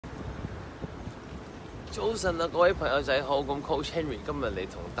早晨啊，各位朋友仔好，咁 Coach Henry 今日嚟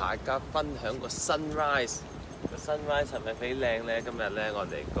同大家分享個 sunrise。個 sunrise 係咪幾靚咧？今日咧我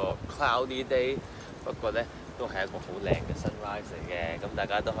哋個 cloudy day， 不過咧都係一個好靚嘅 sunrise 嚟嘅，咁大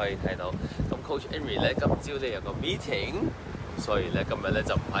家都可以睇到。咁 Coach Henry 咧今朝咧有個 meeting， 咁所以咧今日咧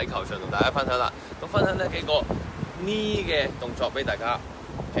就唔喺球場同大家分享啦。咁分享呢幾個 knee 嘅動作俾大家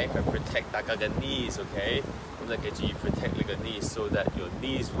 ，OK， 去 protect 大家嘅 knees，OK。咁就記住要 protect 你個 knees so that your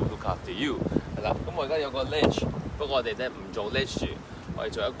knees will look after you。係啦，咁我而家有個 ledge， 不過我哋咧唔做 ledge 住，我哋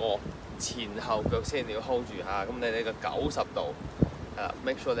做一個前後腳先，你要 hold 住下。咁你呢個90度，係啦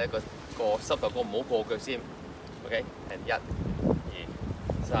 ，make sure 你個膝頭哥唔好過腳先。OK，and 1、2、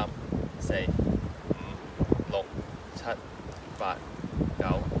3、4、5、6、7、8、9、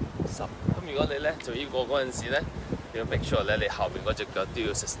10。咁如果你咧做呢個嗰陣時咧，你要 make sure 咧你後邊嗰隻腳都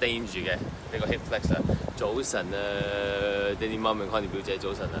要 sustain 住嘅，呢個 hip flexor。早晨啊，爹哋媽咪、Connie表姐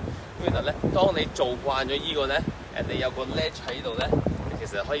早晨啊。咁然後咧，當你做慣咗依個咧，你有個 ledge 喺度咧，你其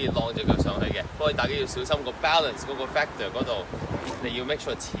實可以晾隻腳上去嘅。不過大家要小心個 balance 嗰個 factor 嗰度，你要 make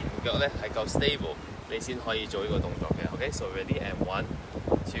sure 前腳咧係夠 stable， 你先可以做呢個動作嘅。OK，so ready and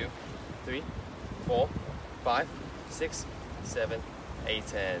 1、2、3、4、5、6、7、8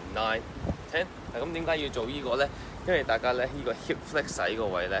 and 9、10。咁點解要做呢個咧？因為大家咧呢個 hip flex 呢個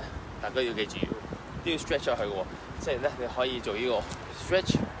位咧，大家要記住都要 stretch 咗佢嘅喎，即係咧你可以做呢個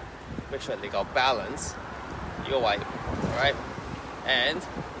stretch，make sure 你夠 balance 呢個位 ，right，and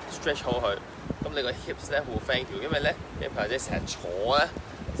stretch 好佢。咁你個 hips 咧會 thank you， 因為咧你朋友仔成日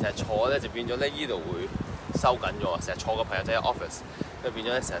坐咧就變咗咧呢度會收緊咗，成日坐個朋友仔喺 office， 佢變咗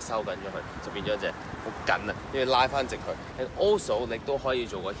咧成日收緊咗佢，就變咗隻好緊啊，你要拉翻直佢。And also 你都可以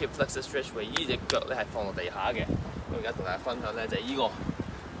做個 hip flexor stretch， 為呢隻腳咧係放落地下嘅。咁而家同大家分享咧就係呢個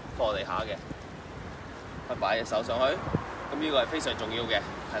放落地下嘅。擺隻手上去，咁呢個係非常重要嘅，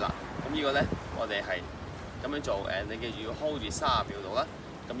係啦。咁呢個咧，我哋係咁樣做，你記住要 hold 住30秒度啦。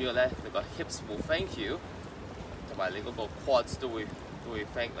咁呢個咧，你個 hips will thank you， 同埋你嗰個 quads 都會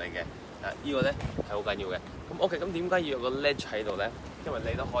thank 你嘅。呢個咧係好緊要嘅。咁 OK，咁點解要有個 ledge 喺度咧？因為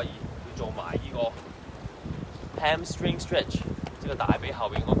你都可以要做埋呢個 hamstring stretch， 即係個大髀後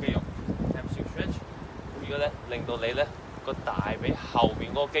邊嗰個肌肉 hamstring stretch。咁呢個咧令到你咧個大髀後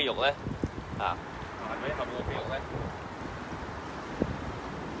邊嗰個肌肉咧大髀後面個肌肉咧，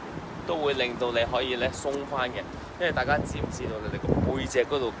都會令到你可以咧鬆翻嘅。因為大家知唔知道你哋個背脊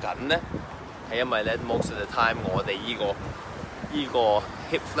嗰度緊咧，係因為咧 most of the time 我哋依個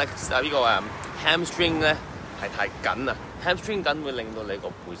hip flex 呢個hamstring 咧係太緊啊。hamstring 緊會令到你個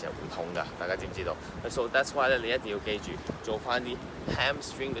背脊會痛㗎，大家知唔知道 ？So that's why 咧你一定要記住做翻啲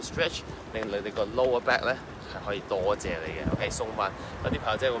hamstring 嘅 stretch， 令你哋個 lower back 咧係可以多謝你嘅。OK， 鬆翻。有啲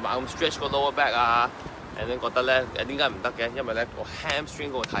朋友仔會猛咁 stretch 個 lower back 啊。你覺得咧點解唔得嘅？因為咧個 hamstring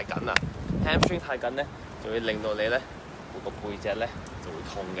嗰個太緊啦 ，hamstring 太緊咧就會令到你咧個背脊咧就會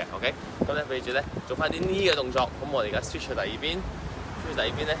痛嘅。OK， 咁咧記住咧做翻啲 knee 嘅動作。咁我哋而家 switch 去第二邊 ，switch 第二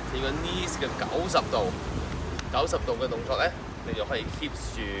邊咧，你個 knees 嘅90度嘅動作咧，你就可以 keep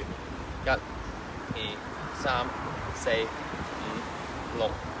住1、2、3、4、5、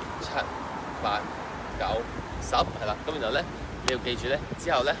6、7、8、9、10係啦。咁然後咧你要記住咧，之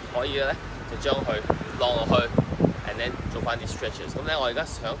後咧可以咧就將佢晾落去 ，and then 做翻啲 stretches。咁咧，我而家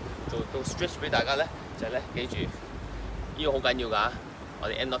想做到 stretch 俾大家咧，就係咧記住，呢個好緊要㗎。我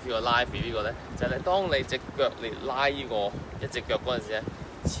哋 end of 呢個 live 呢個咧，就係咧，當你隻腳嚟拉呢個一隻腳嗰陣時咧，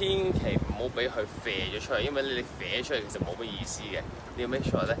千祈唔好俾佢飛咗出嚟，因為你飛出嚟其實冇乜意思嘅。你要 make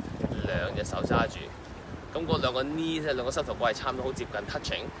sure 咧，兩隻手揸住，咁嗰兩個 knee 咧，兩個膝頭哥係差唔多好接近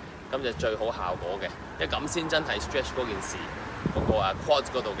touching， 咁就最好效果嘅。因為咁先真係 stretch 嗰件事，嗰個quads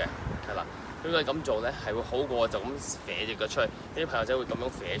嗰度嘅，係啦。如果你咁做咧，係會好過就咁揈隻腳出去。啲朋友仔會咁樣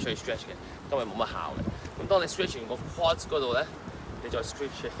揈出去 stretch 嘅，咁係冇乜效嘅。咁當你 stretch 完個 quads 嗰度咧，你再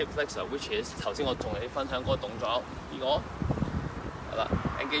stretch hip flexor，which is 頭先我同你分享嗰個動作，呢個係啦。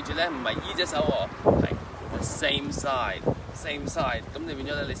你記住咧，唔係依隻手喎，係 same side。咁你變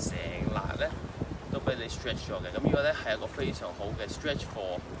咗咧，你成肋咧都俾你 stretch 咗嘅。咁呢個咧係一個非常好嘅 stretch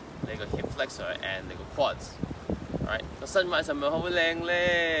for 你個 hip flexor and 你個 quads。個 sunrise 係咪好靚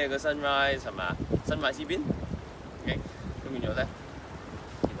咧？個 sunrise 係咪啊 ？sunrise 呢邊 ，OK， 咁變咗咧，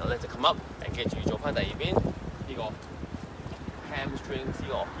然後咧就 come up， 記住做翻第二邊呢個 hamstring 呢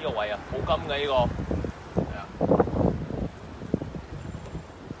個位啊，好金嘅呢個，係啊。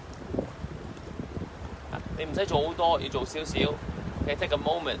你唔使做好多，要做少少 ，OK，take a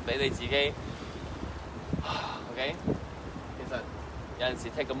moment 俾你自己 ，OK， 其實有陣時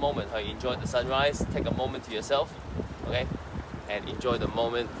take a moment 去 enjoy the sunrise，take a moment to yourself。Okay, and enjoy the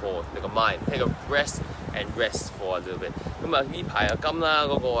moment for 你個 mind。Take a rest and rest for a little bit。咁啊呢排啊金啦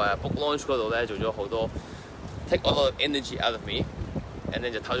嗰個book launch 嗰度咧做咗好多 take a lot of energy out of me。and then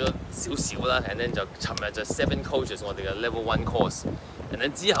就唞咗少少啦 ，and then 就尋日就 7 coaches 我哋嘅 level 1 course，and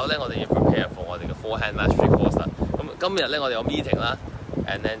then 之後咧我哋要 prepare for 我哋嘅 forehand mastery course 啦。咁今日咧我哋有 meeting 啦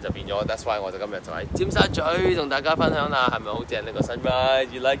 ，and then 就變咗 that's why 我就今日就喺尖沙咀同大家分享啦，係咪好正呢個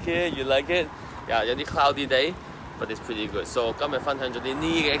sunrise？You like it? You like it？ 有啲 cloudy day，but it's pretty good。So 今日分享咗啲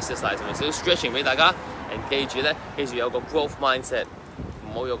knee 嘅 exercise 同埋少少 stretching 俾大家，and 記住有個 growth mindset。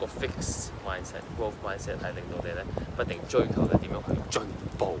唔好有個 fixed mindset，growth mindset 係令到你咧不停追求咧點樣去進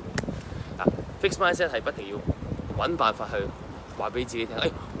步。fixed mindset 係不停要揾辦法去話俾自己聽，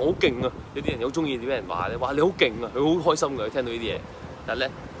我好勁啊！有啲人好中意俾人話咧，話你好勁啊，佢好開心㗎，佢聽到呢啲嘢。但係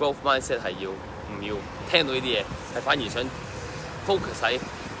咧 growth mindset 係唔要聽到呢啲嘢，係反而想 focus 喺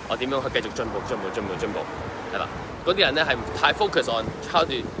我點樣去繼續進步係啦。嗰啲人咧係太 focus on how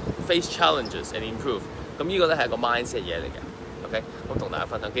to face challenges and improve。咁呢個咧係一個 mindset 嘢嚟嘅。OK， 咁同大家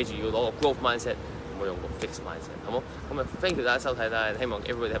分享，記住要攞個 growth mindset， 唔好用個 fixed mindset， 好冇？咁啊 ，thank you 大家收睇啦，希望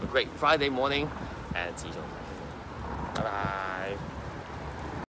everybody have a great Friday morning，and 自重，拜拜。